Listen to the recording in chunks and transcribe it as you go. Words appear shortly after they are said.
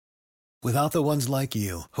Without the ones like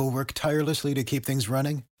you, who work tirelessly to keep things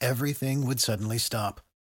running, everything would suddenly stop.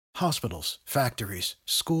 Hospitals, factories,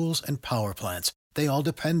 schools, and power plants, they all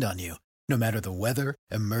depend on you. No matter the weather,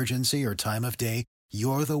 emergency, or time of day,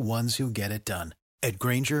 you're the ones who get it done. At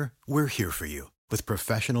Grainger, we're here for you with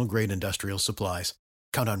professional-grade industrial supplies.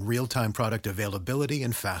 Count on real-time product availability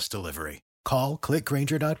and fast delivery. Call,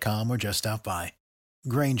 clickgrainger.com, or just stop by.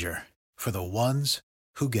 Grainger, for the ones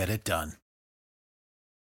who get it done.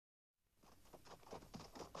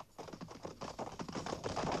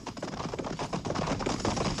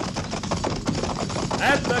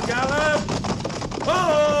 At the gallop!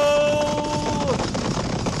 Oh!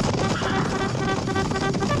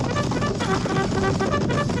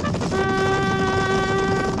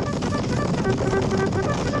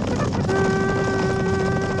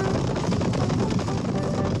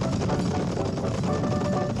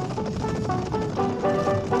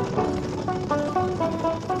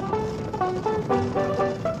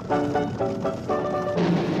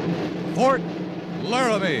 Fort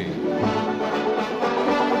Laramie.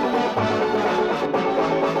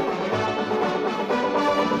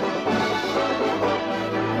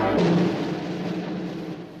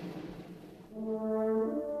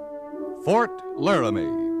 Fort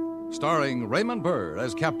Laramie, starring Raymond Burr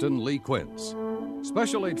as Captain Lee Quince.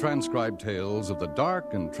 Specially transcribed tales of the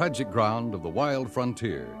dark and tragic ground of the wild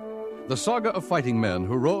frontier, the saga of fighting men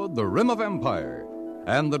who rode the rim of empire,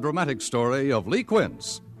 and the dramatic story of Lee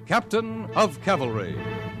Quince, Captain of Cavalry.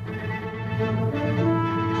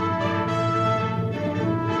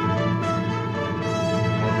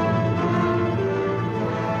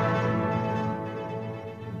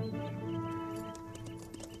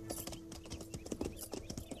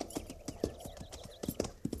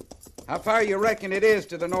 How far you reckon it is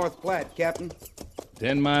to the North Platte, Captain?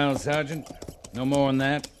 10 miles, Sergeant. No more than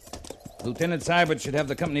that. Lieutenant Seibert should have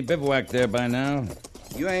the company bivouac there by now.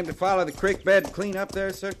 You aim to follow the creek bed clean up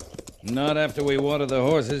there, sir? Not after we water the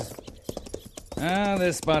horses.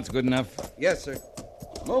 This spot's good enough. Yes, sir.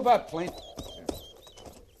 Move up, Flint.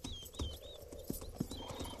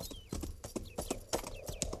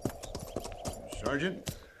 Sergeant?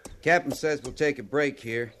 Captain says we'll take a break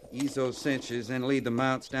here, ease those cinches, and lead the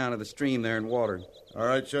mounts down to the stream there and water. All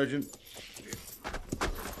right, Sergeant.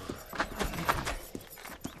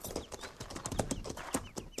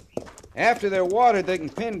 After they're watered, they can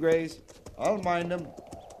pin graze. I'll mind them.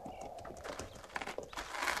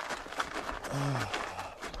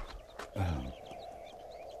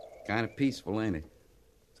 Kind of peaceful, ain't it?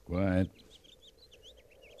 It's quiet.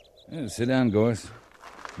 Sit down, Gorse.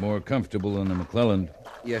 More comfortable than the McClellan.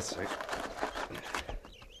 Yes, sir.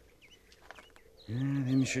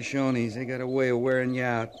 Them Shoshones, they got a way of wearing you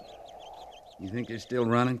out. You think they're still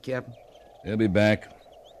running, Captain? They'll be back.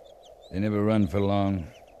 They never run for long.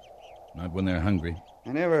 Not when they're hungry.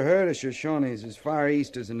 I never heard of Shoshones as far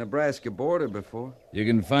east as the Nebraska border before. You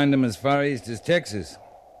can find them as far east as Texas.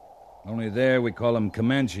 Only there we call them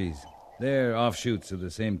Comanches. They're offshoots of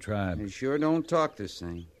the same tribe. They sure don't talk the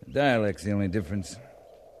same. The dialect's the only difference.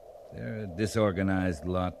 They're a disorganized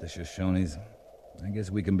lot, the Shoshones. I guess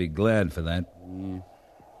we can be glad for that. Yeah.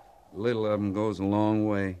 Little of them goes a long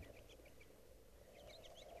way.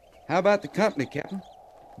 How about the company, Captain?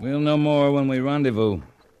 We'll know more when we rendezvous.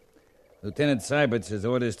 Lieutenant Seibert has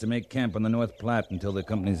orders to make camp on the North Platte until the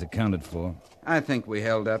company's accounted for. I think we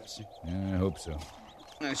held up, sir. Yeah, I hope so.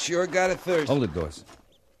 I sure got a thirst. Hold it, Gorse.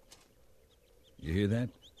 You hear that?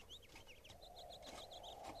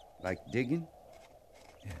 Like digging?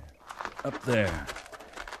 Up there.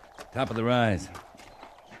 Top of the rise.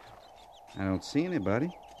 I don't see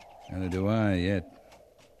anybody. Neither do I yet.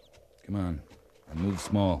 Come on. And move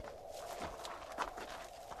small.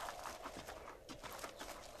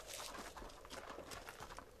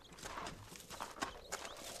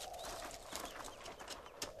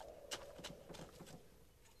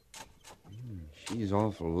 She's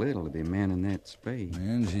awful little to be manning that spade.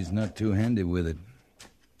 And she's not too handy with it.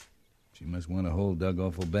 She must want a hole dug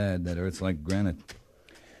awful bad. That earth's like granite.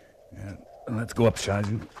 Yeah, let's go up,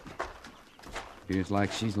 Sergeant. Feels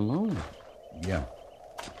like she's alone. Yeah.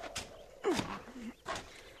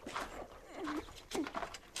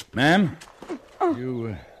 Ma'am,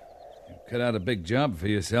 you cut out a big job for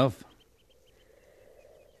yourself.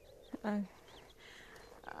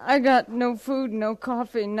 I got no food, no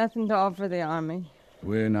coffee, nothing to offer the Army.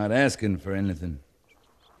 We're not asking for anything.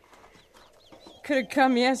 Could have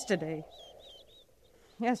come yesterday.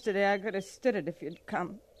 Yesterday I could have stood it if you'd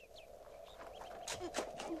come.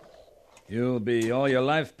 You'll be all your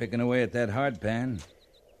life picking away at that hardpan.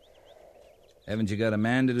 Haven't you got a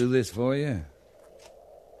man to do this for you?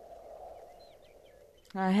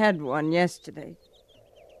 I had one yesterday.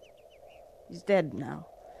 He's dead now.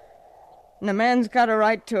 And a man's got a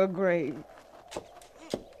right to a grave.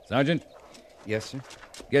 Sergeant, Yes, sir.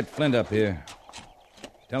 get Flint up here.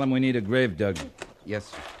 Tell him we need a grave dug.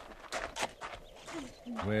 Yes, sir.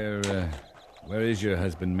 Where is your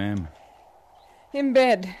husband, ma'am? In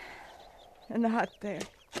bed. In the hut there.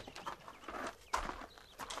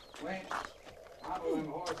 Wait. Hobble them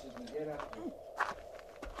horses and get up there.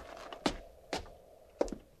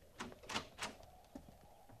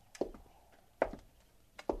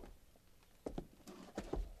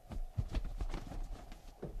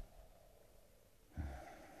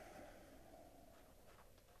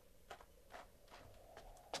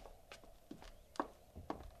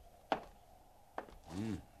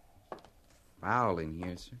 Foul in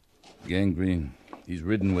here, sir. Gangrene. He's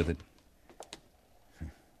ridden with it.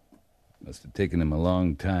 Must have taken him a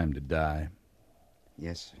long time to die.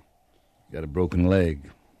 Yes, sir. Got a broken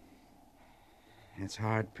leg. That's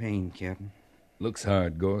hard pain, Captain. Looks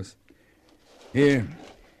hard, Gorse. Here,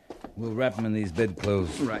 we'll wrap him in these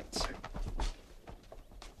bedclothes. Right, sir.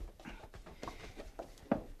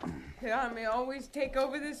 The Army always take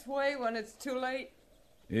over this way when it's too late.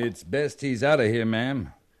 It's best he's out of here,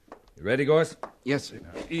 ma'am. You ready, Gorse? Yes, sir.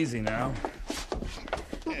 Easy now.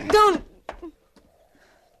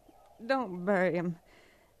 Don't bury him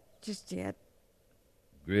just yet.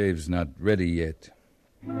 Grave's not ready yet.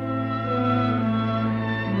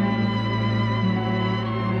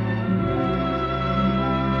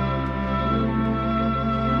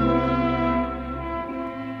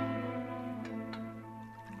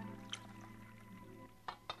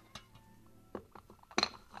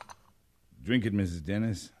 Drink it, Mrs.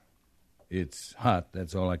 Dennis. It's hot,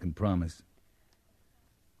 that's all I can promise.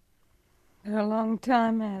 Been a long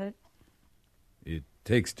time at it. It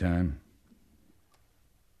takes time.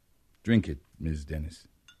 Drink it, Miss Dennis.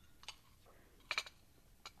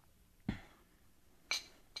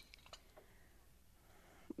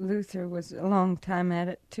 Luther was a long time at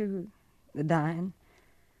it, too, the dying.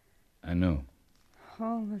 I know.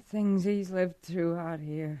 All the things he's lived through out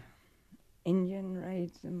here. Indian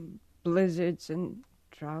raids and blizzards and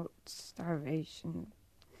droughts, starvation.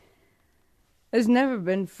 There's never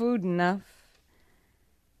been food enough.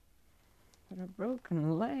 But a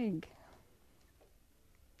broken leg.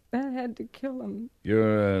 That had to kill him.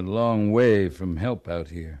 You're a long way from help out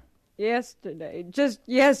here. Yesterday. Just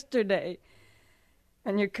yesterday.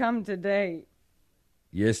 And you come today.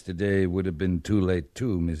 Yesterday would have been too late,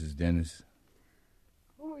 too, Mrs. Dennis.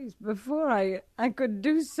 Always before I could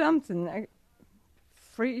do something. I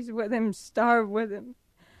freeze with him, starve with him.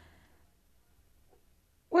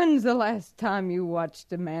 When's the last time you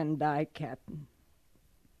watched a man die, Captain?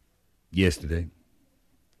 Yesterday.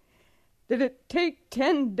 Did it take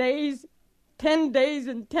 10 days? 10 days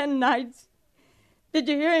and 10 nights? Did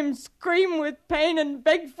you hear him scream with pain and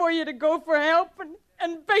beg for you to go for help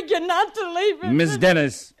and beg you not to leave him? Miss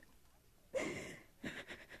Dennis!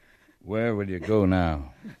 Where will you go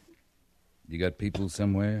now? You got people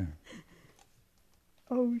somewhere?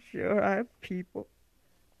 Oh, sure, I have people.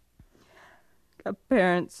 Got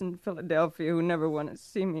parents in Philadelphia who never want to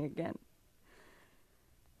see me again.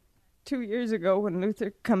 2 years ago, when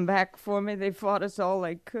Luther come back for me, they fought us all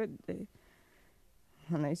they could.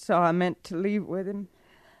 When they saw I meant to leave with him,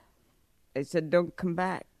 they said, don't come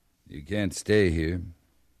back. You can't stay here.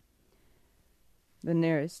 The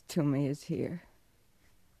nearest to me is here.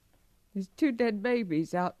 There's 2 dead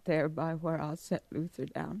babies out there by where I'll set Luther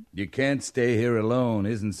down. You can't stay here alone.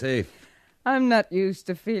 Isn't safe. I'm not used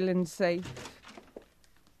to feeling safe.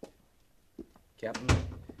 Captain?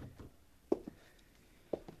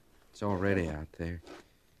 It's already out there.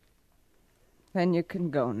 Then you can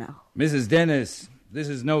go now. Mrs. Dennis, this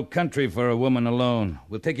is no country for a woman alone.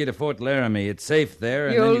 We'll take you to Fort Laramie. It's safe there.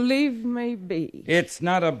 And You'll then leave me be. It's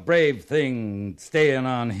not a brave thing staying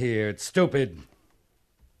on here. It's stupid.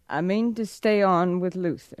 I mean to stay on with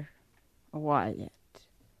Luther. A while yet.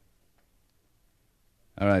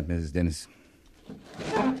 All right, Mrs. Dennis.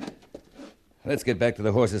 Let's get back to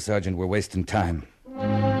the horses, Sergeant. We're wasting time.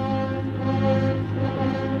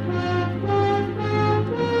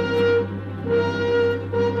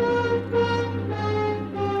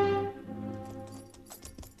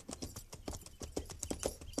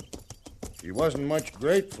 She wasn't much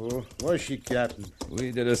grateful, was she, Captain?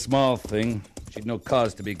 We did a small thing. She'd no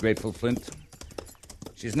cause to be grateful, Flint.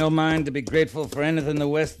 She's no mind to be grateful for anything the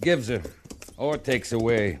West gives her or takes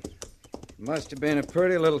away. Must have been a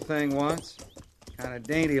pretty little thing once. Kind of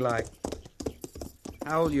dainty-like.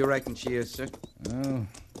 How old you reckon she is, sir? Oh,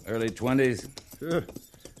 early 20s.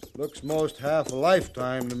 But Looks most half a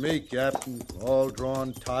lifetime to me, Captain. All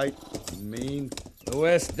drawn tight and mean. The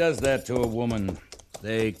West does that to a woman.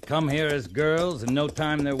 They come here as girls, and no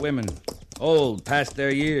time they're women. Old, past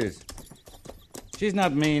their years. She's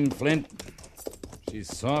not mean, Flint.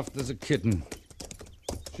 She's soft as a kitten.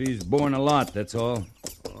 She's borne a lot, that's all.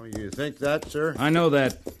 Oh, you think that, sir? I know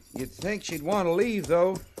that. You'd think she'd want to leave,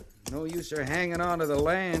 though. No use her hanging on to the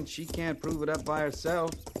land. She can't prove it up by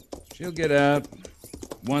herself. She'll get out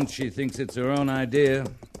once she thinks it's her own idea.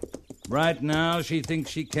 Right now, she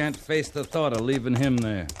thinks she can't face the thought of leaving him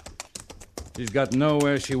there. She's got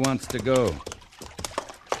nowhere she wants to go.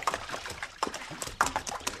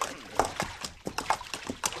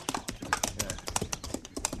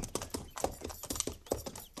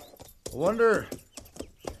 Wonder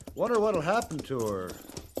what'll happen to her.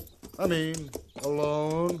 I mean,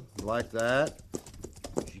 alone, like that.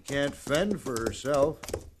 She can't fend for herself,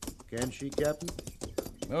 can she, Captain?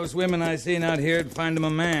 Those women I seen out here'd find him a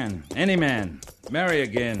man. Any man. Marry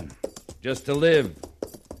again. Just to live.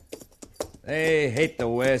 They hate the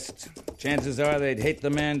West. Chances are they'd hate the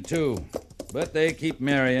man, too. But they keep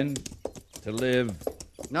marrying. To live.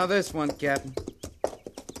 Now this one, Captain.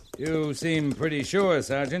 You seem pretty sure,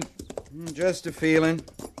 Sergeant. Just a feeling.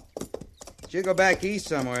 She'll go back east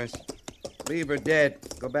somewhere. Leave her dead.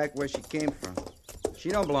 Go back where she came from. She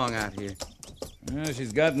don't belong out here. Well,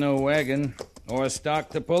 she's got no wagon or stock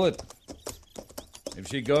to pull it. If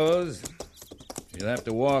she goes, she'll have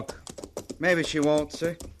to walk. Maybe she won't,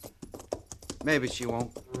 sir. Maybe she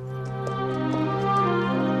won't.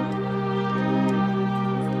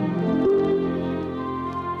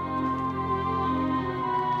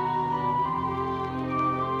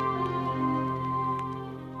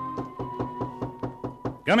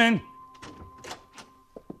 Come in.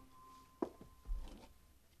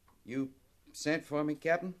 You sent for me,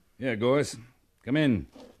 Captain? Yeah, Gorse. Come in.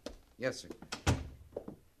 Yes, sir.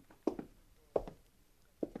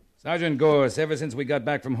 Sergeant Gorse, ever since we got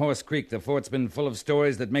back from Horse Creek, the fort's been full of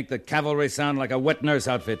stories that make the cavalry sound like a wet nurse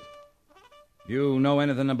outfit. You know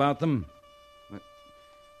anything about them?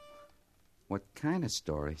 What kind of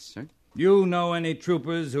stories, sir? You know any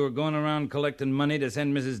troopers who are going around collecting money to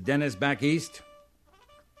send Mrs. Dennis back east?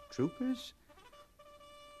 Troopers?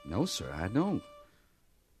 No, sir, I don't.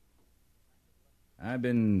 I've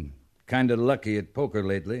been kind of lucky at poker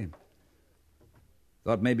lately.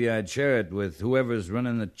 Thought maybe I'd share it with whoever's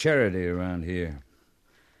running the charity around here.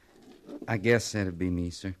 I guess that'd be me,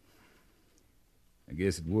 sir. I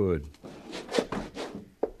guess it would.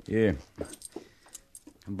 Here.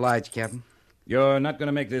 Obliged, Captain. You're not going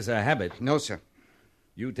to make this a habit. No, sir.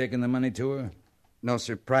 You taking the money to her? No,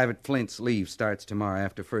 sir. Private Flint's leave starts tomorrow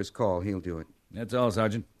after first call. He'll do it. That's all,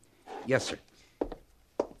 Sergeant. Yes, sir.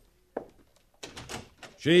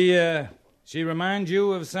 She reminds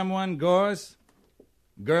you of someone, Gorse?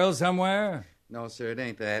 Girl somewhere? No, sir, it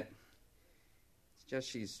ain't that. It's just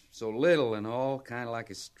she's so little and all, kind of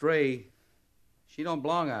like a stray. She don't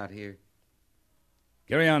belong out here.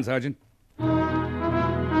 Carry on, Sergeant.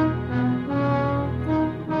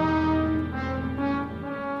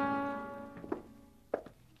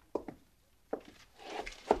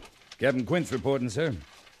 Captain Quince reporting, sir.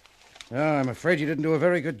 I'm afraid you didn't do a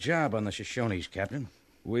very good job on the Shoshones, Captain.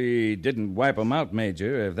 We didn't wipe 'em out,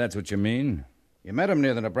 Major, if that's what you mean. You met 'em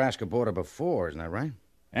near the Nebraska border before, isn't that right?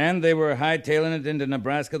 And they were hightailing it into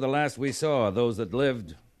Nebraska the last we saw, those that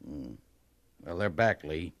lived. Well, they're back,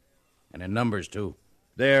 Lee. And in numbers, too.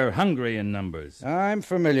 They're hungry in numbers. I'm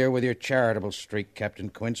familiar with your charitable streak, Captain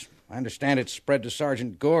Quince. I understand it's spread to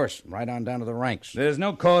Sergeant Gorse, right on down to the ranks. There's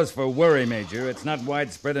no cause for worry, Major. It's not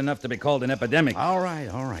widespread enough to be called an epidemic. All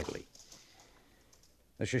right, Lee.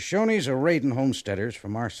 The Shoshones are raiding homesteaders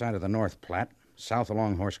from our side of the North Platte, south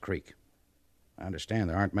along Horse Creek. I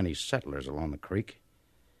understand there aren't many settlers along the creek.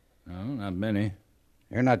 No, not many.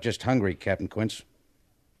 They're not just hungry, Captain Quince.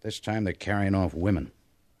 This time they're carrying off women.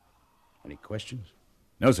 Any questions?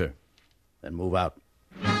 No, sir. Then move out.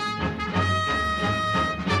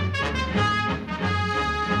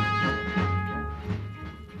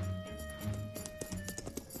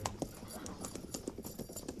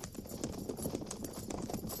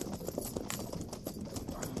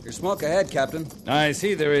 There's smoke ahead, Captain. I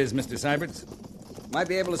see there is, Mr. Syberts. Might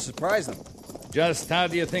be able to surprise them. Just how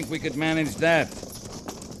do you think we could manage that?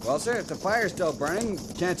 Well, sir, if the fire's still burning,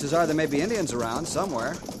 chances are there may be Indians around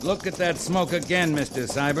somewhere. Look at that smoke again, Mr.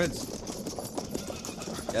 Syberts.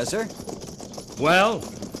 Yes, sir? Well?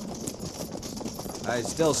 I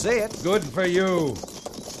still see it. Good for you.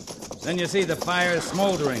 Then you see the fire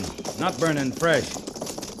smoldering, not burning fresh.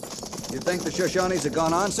 You think the Shoshones have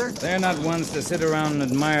gone on, sir? They're not ones to sit around and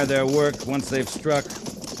admire their work once they've struck.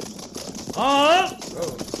 All!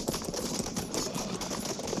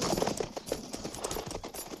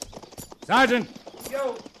 Sergeant!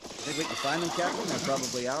 Yo! Think we can find them, Captain? They're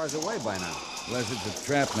probably hours away by now. Unless it's a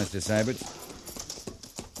trap, Mr. Syberts.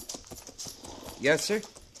 Yes, sir?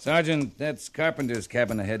 Sergeant, that's Carpenter's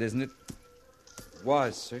cabin ahead, isn't it?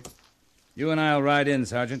 Was, sir. You and I'll ride in,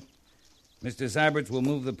 Sergeant. Mr. Syberts will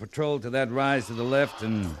move the patrol to that rise to the left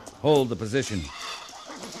and hold the position.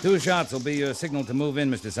 2 shots will be your signal to move in,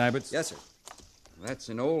 Mr. Syberts. Yes, sir. That's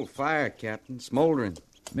an old fire, Captain, smoldering.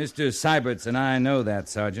 Mr. Syberts and I know that,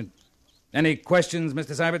 Sergeant. Any questions,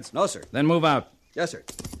 Mr. Syberts? No, sir. Then move out. Yes, sir.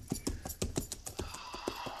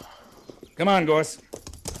 Come on, Gorse.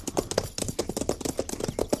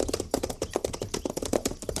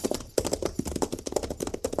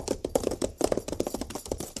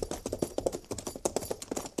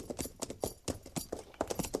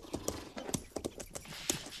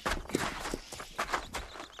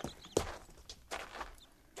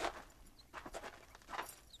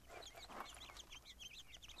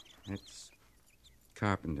 That's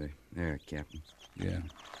Carpenter. There, Captain. Yeah.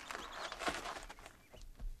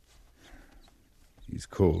 He's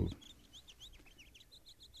cold.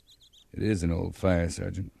 It is an old fire,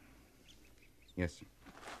 Sergeant. Yes, sir.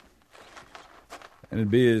 And it'd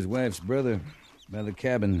be his wife's brother by the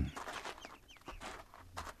cabin.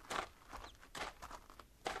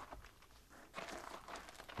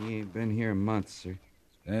 He ain't been here a month, sir.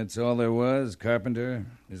 That's all there was? Carpenter,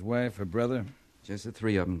 his wife, her brother? Just the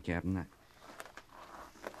 3 of them, Captain.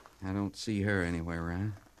 I don't see her anywhere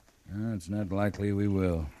around. It's not likely we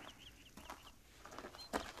will.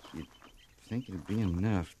 You'd think it'd be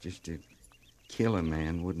enough just to kill a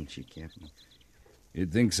man, wouldn't you, Captain?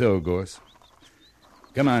 You'd think so, Gorse.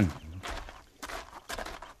 Come on.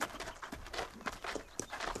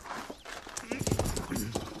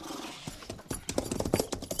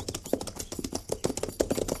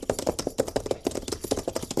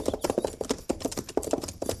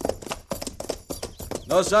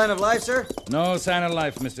 No sign of life, sir? No sign of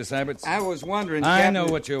life, Mr. Syberts. I was wondering, I Captain... know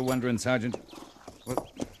what you're wondering, Sergeant. Well,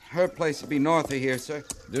 her place would be north of here, sir.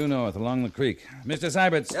 Due north, along the creek. Mr.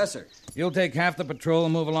 Syberts. Yes, sir. You'll take half the patrol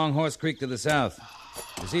and move along Horse Creek to the south.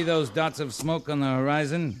 You see those dots of smoke on the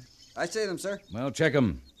horizon? I see them, sir. Well, check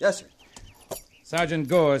them. Yes, sir. Sergeant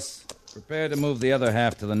Gorse, prepare to move the other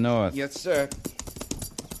half to the north. Yes, sir.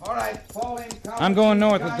 All right, fall in. I'm going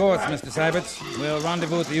north with Gorse, Mr. Syberts. We'll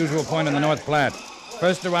rendezvous at the usual point on the North Platte.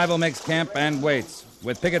 First arrival makes camp and waits,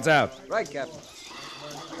 with pickets out. Right, Captain.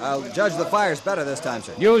 I'll judge the fires better this time,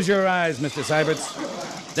 sir. Use your eyes, Mr.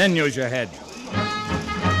 Syberts. Then use your head.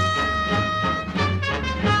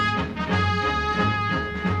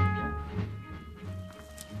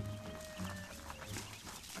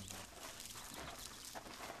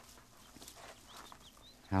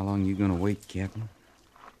 How long you gonna wait, Captain?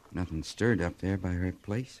 Nothing stirred up there by her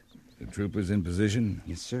place. The troopers in position?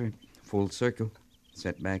 Yes, sir. Full circle.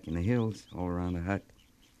 Set back in the hills, all around the hut.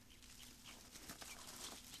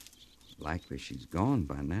 Likely she's gone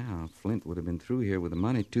by now. Flint would have been through here with the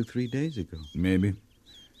money 2-3 days ago. Maybe.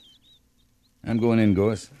 I'm going in,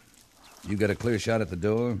 Gorse. You got a clear shot at the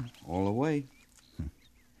door? All the way.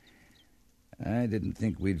 I didn't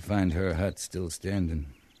think we'd find her hut still standing.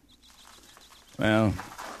 Well,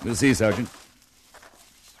 we'll see, Sergeant.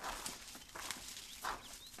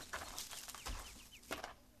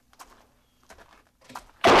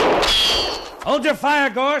 Hold your fire,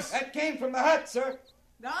 Gorse! That came from the hut, sir.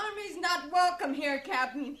 The army's not welcome here,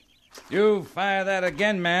 Captain. You fire that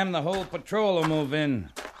again, ma'am, the whole patrol will move in.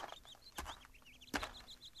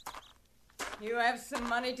 You have some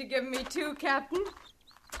money to give me, too, Captain?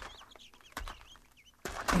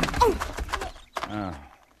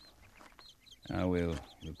 Now we'll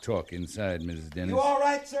talk inside, Mrs. Dennis. You all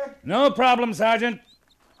right, sir? No problem, Sergeant.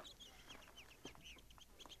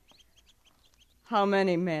 How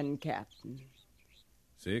many men, Captain?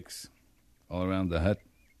 6, all around the hut.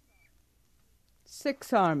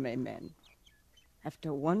 6 army men.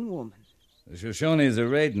 After 1 woman. The Shoshones are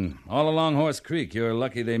raiding all along Horse Creek. You're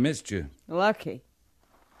lucky they missed you. Lucky.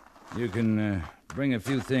 You can bring a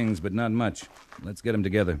few things, but not much. Let's get them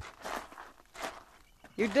together.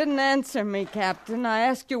 You didn't answer me, Captain. I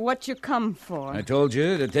asked you what you come for. I told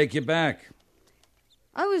you to take you back.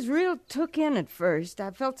 I was real took in at first.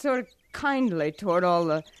 I felt sort of kindly toward all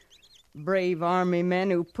the brave army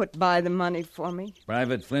men who put by the money for me.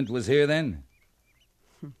 Private Flint was here then?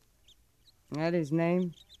 That his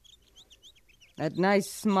name? That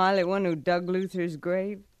nice, smiley one who dug Luther's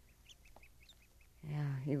grave?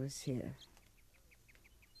 Yeah, he was here.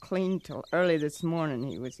 Clean till early this morning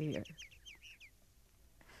he was here.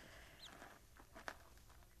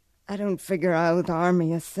 I don't figure I owe the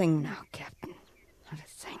Army a thing now, Captain. Not a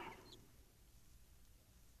thing.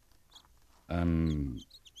 I'm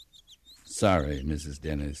sorry, Mrs.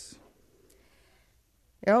 Dennis.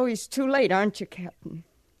 You're always too late, aren't you, Captain?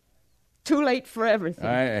 Too late for everything.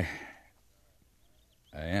 I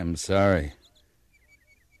am sorry.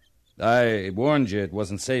 I warned you it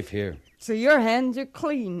wasn't safe here. So your hands are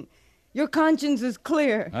clean. Your conscience is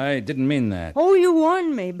clear. I didn't mean that. Oh, you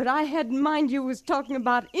warned me, but I had in mind you was talking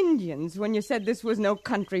about Indians when you said this was no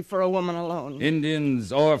country for a woman alone.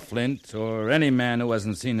 Indians or Flint or any man who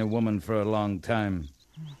hasn't seen a woman for a long time.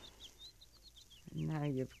 Now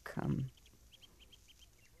you've come.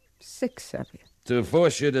 6 of you. To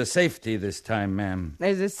force you to safety this time, ma'am.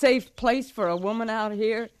 There's a safe place for a woman out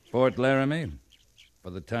here? Fort Laramie, for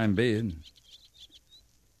the time being.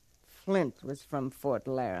 Flint was from Fort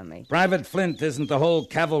Laramie. Private Flint isn't the whole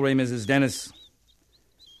cavalry, Mrs. Dennis.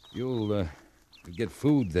 You'll get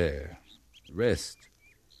food there. Rest.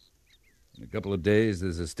 In a couple of days,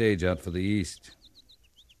 there's a stage out for the east.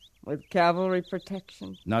 With cavalry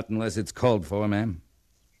protection? Not unless it's called for, ma'am.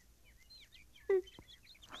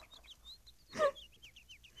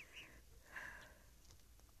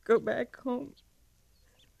 Go back home.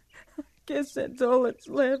 I guess that's all that's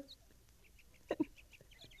left.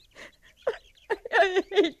 I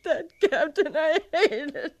hate that, Captain. I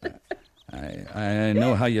hate it. I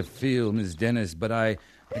know how you feel, Miss Dennis, but I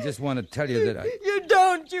just want to tell you that You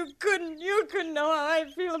don't. You couldn't know how I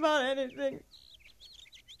feel about anything.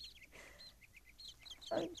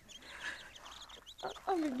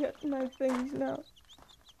 I'll be getting my things now.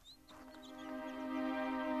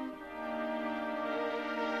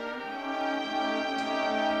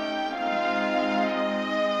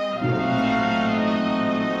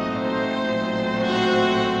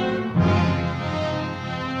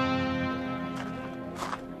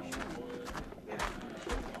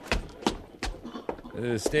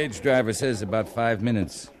 The stage driver says about 5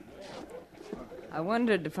 minutes. I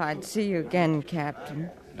wondered if I'd see you again, Captain.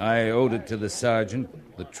 I owed it to the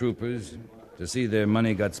sergeant, the troopers, to see their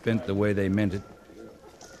money got spent the way they meant it.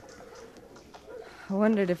 I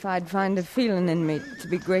wondered if I'd find a feeling in me to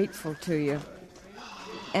be grateful to you.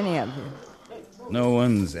 Any of you. No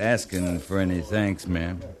one's asking for any thanks,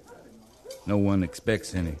 ma'am. No one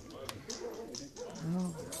expects any.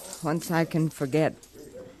 Oh, once I can forget,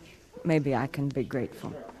 maybe I can be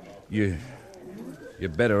grateful. You're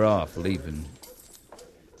better off leaving.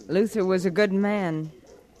 Luther was a good man.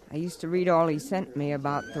 I used to read all he sent me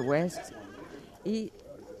about the West. He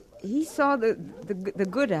saw the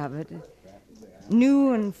good of it.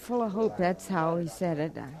 New and full of hope, that's how he said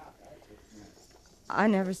it. I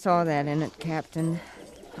never saw that in it, Captain.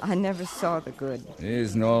 I never saw the good.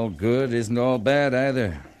 Isn't all good, isn't all bad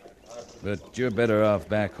either. But you're better off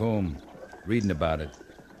back home, reading about it.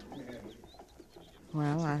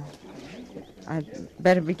 Well, I'd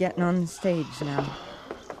better be getting on the stage now.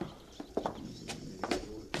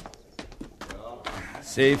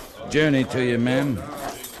 Safe journey to you, ma'am.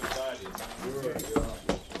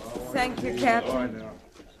 Thank you, Captain.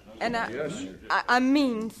 And I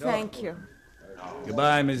mean thank you.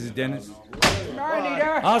 Goodbye, Mrs. Dennis. Night,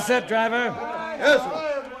 Eater. All set, driver. Yes,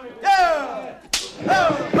 sir.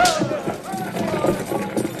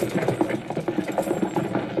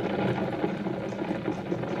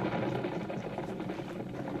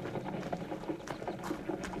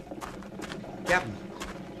 Captain,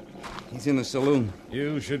 he's in the saloon.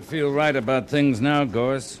 You should feel right about things now,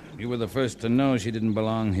 Gorse. You were the first to know she didn't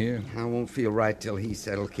belong here. I won't feel right till he's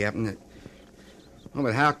settled, Captain. Oh,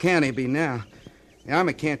 but how can he be now? The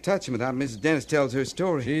Army can't touch him without Mrs. Dennis tells her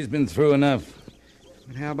story. She's been through enough.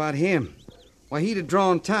 But how about him? Why, he'd have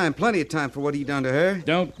drawn time, plenty of time for what he'd done to her.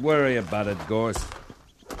 Don't worry about it, Gorse.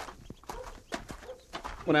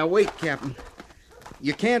 Well, now, wait, Captain.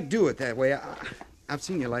 You can't do it that way. I've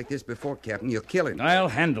seen you like this before, Captain. You'll kill him. I'll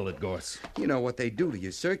handle it, Gorse. You know what they do to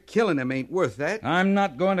you, sir. Killing him ain't worth that. I'm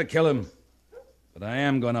not going to kill him, but I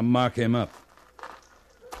am going to mark him up.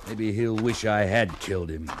 Maybe he'll wish I had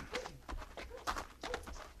killed him.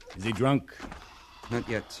 Is he drunk? Not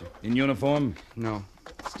yet, sir. In uniform? No.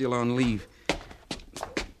 Still on leave.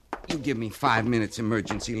 You give me 5 minutes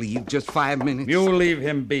emergency leave. Just 5 minutes. You leave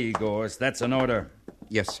him be, Gorse. That's an order.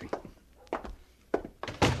 Yes, sir.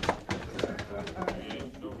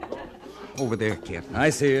 Over there, Captain. I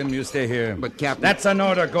see him. You stay here. But, Captain... That's an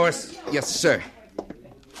order, Gorse. Yes, sir.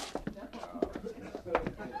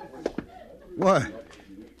 Why,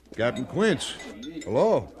 Captain Quince.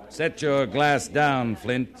 Hello. Set your glass down,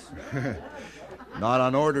 Flint. Not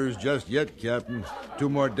on orders just yet, Captain. 2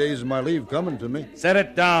 more days of my leave coming to me. Set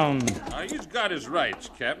it down. He's got his rights,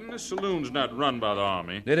 Captain. This saloon's not run by the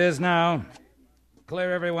Army. It is now.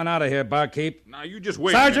 Clear everyone out of here, barkeep. Now, you just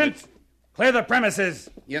wait Sergeant, a minute. clear the premises.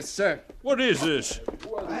 Yes, sir. What is this?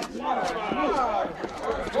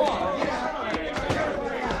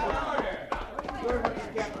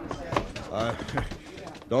 I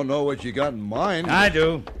don't know what you got in mind. I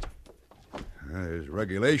do. There's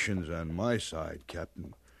regulations on my side,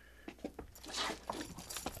 Captain.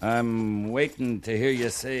 I'm waiting to hear you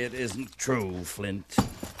say it isn't true, Flint.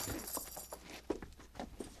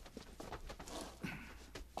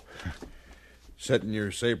 Setting your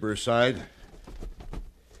saber aside,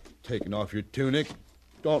 taking off your tunic,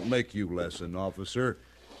 don't make you less an officer.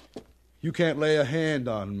 You can't lay a hand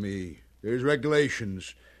on me. There's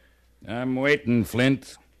regulations. I'm waiting,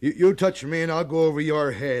 Flint. You touch me and I'll go over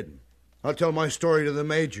your head. I'll tell my story to the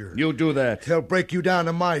major. You do that. He'll break you down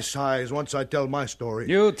to my size once I tell my story.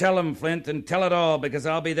 You tell him, Flint, and tell it all, because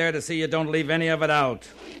I'll be there to see you don't leave any of it out.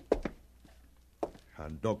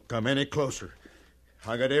 And don't come any closer.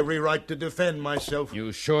 I got every right to defend myself.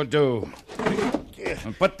 You sure do.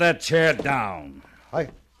 And put that chair down.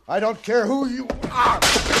 I don't care who you are.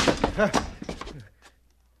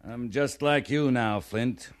 I'm just like you now,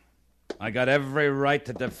 Flint. I got every right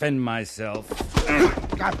to defend myself.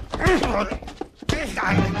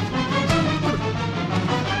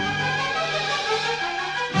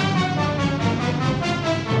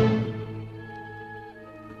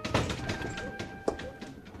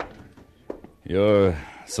 Your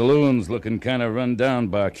saloon's looking kind of run down,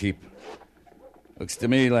 barkeep. Looks to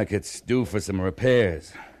me like it's due for some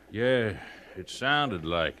repairs. Yeah, it sounded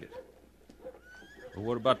like it. But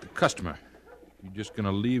what about the customer? You just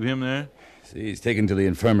gonna leave him there? See, he's taken to the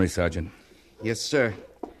infirmary, Sergeant. Yes, sir.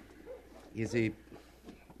 Is he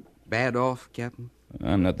bad off, Captain?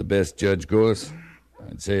 I'm not the best judge, Gorse.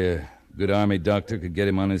 I'd say a good Army doctor could get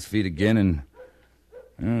him on his feet again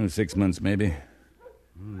in 6 months, maybe.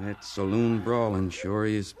 That saloon brawling sure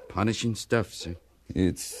is punishing stuff, sir.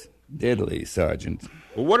 It's deadly, Sergeant.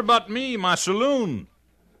 Well, what about me, my saloon?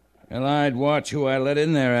 Well, I'd watch who I let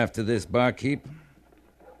in there after this, barkeep.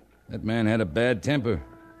 That man had a bad temper.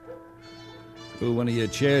 Threw one of your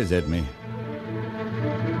chairs at me.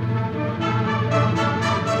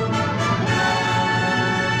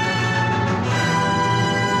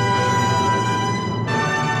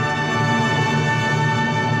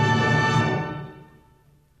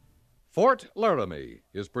 Fort Laramie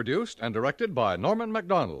is produced and directed by Norman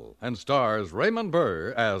MacDonald and stars Raymond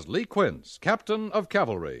Burr as Lee Quince, Captain of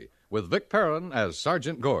Cavalry, with Vic Perrin as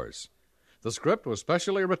Sergeant Gorse. The script was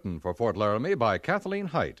specially written for Fort Laramie by Kathleen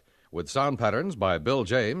Height, with sound patterns by Bill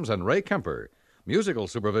James and Ray Kemper, musical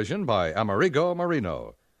supervision by Amerigo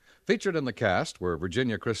Marino. Featured in the cast were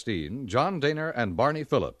Virginia Christine, John Daner, and Barney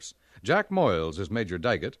Phillips. Jack Moyles is Major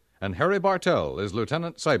Daggett, and Harry Bartell is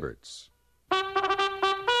Lieutenant Seiberts.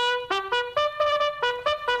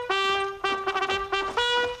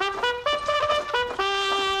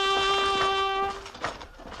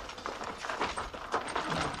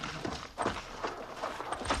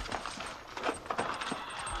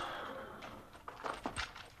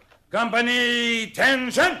 Company,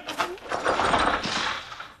 tension!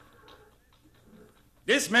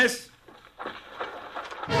 Dismiss.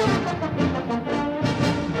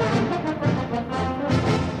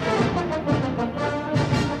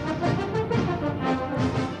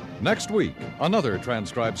 Next week, another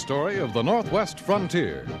transcribed story of the Northwest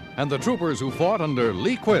frontier and the troopers who fought under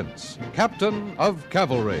Lee Quince, Captain of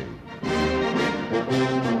Cavalry.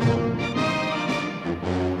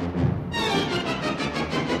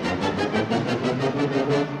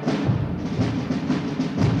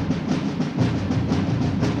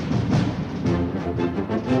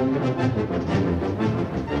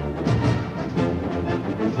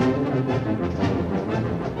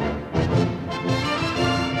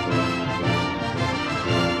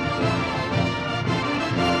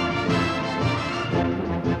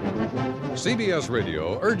 CBS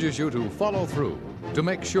Radio urges you to follow through to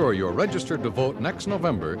make sure you're registered to vote next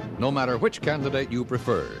November, no matter which candidate you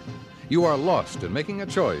prefer. You are lost in making a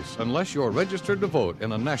choice unless you're registered to vote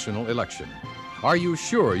in a national election. Are you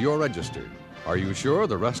sure you're registered? Are you sure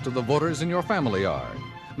the rest of the voters in your family are?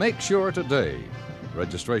 Make sure today.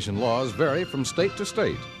 Registration laws vary from state to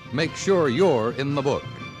state. Make sure you're in the book.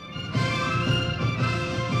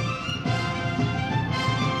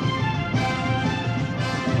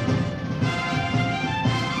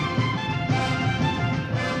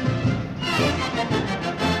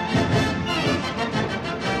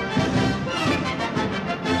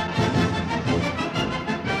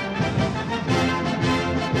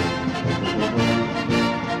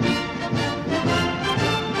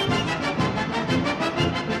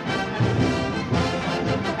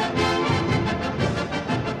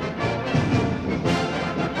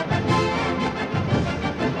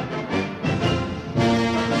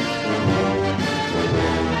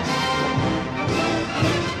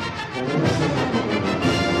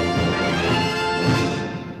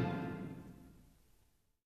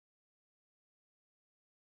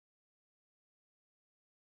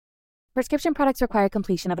 Prescription products require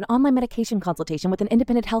completion of an online medication consultation with an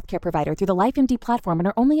independent healthcare provider through the LifeMD platform and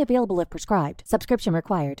are only available if prescribed. Subscription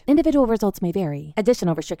required. Individual results may vary.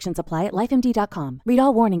 Additional restrictions apply at lifemd.com. Read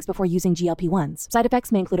all warnings before using GLP-1s. Side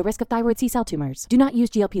effects may include a risk of thyroid C-cell tumors. Do not use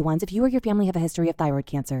GLP-1s if you or your family have a history of thyroid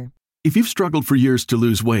cancer. If you've struggled for years to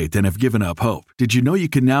lose weight and have given up hope, did you know you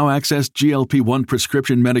can now access GLP-1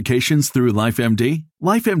 prescription medications through LifeMD?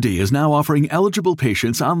 LifeMD is now offering eligible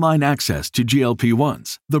patients online access to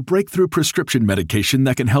GLP-1s, the breakthrough prescription medication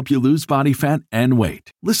that can help you lose body fat and weight.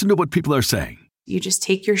 Listen to what people are saying. You just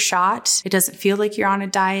take your shot. It doesn't feel like you're on a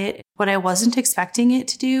diet. What I wasn't expecting it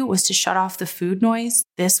to do was to shut off the food noise.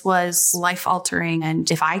 This was life-altering, and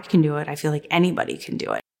if I can do it, I feel like anybody can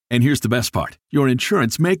do it. And here's the best part. Your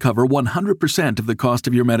insurance may cover 100% of the cost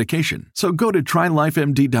of your medication. So go to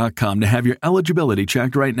TryLifeMD.com to have your eligibility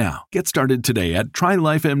checked right now. Get started today at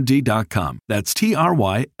TryLifeMD.com. That's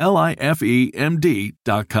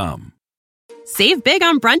TryLifeMD.com. Save big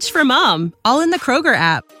on brunch for mom, all in the Kroger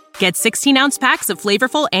app. Get 16-ounce packs of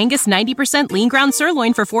flavorful Angus 90% lean ground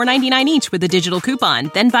sirloin for $4.99 each with a digital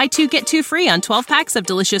coupon. Then buy 2, get 2 free on 12 packs of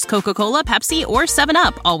delicious Coca-Cola, Pepsi, or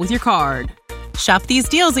 7-Up, all with your card. Shop these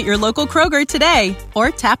deals at your local Kroger today, or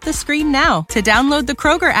tap the screen now to download the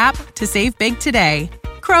Kroger app to save big today.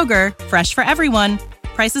 Kroger, fresh for everyone.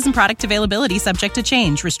 Prices and product availability subject to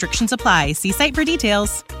change. Restrictions apply. See site for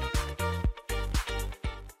details.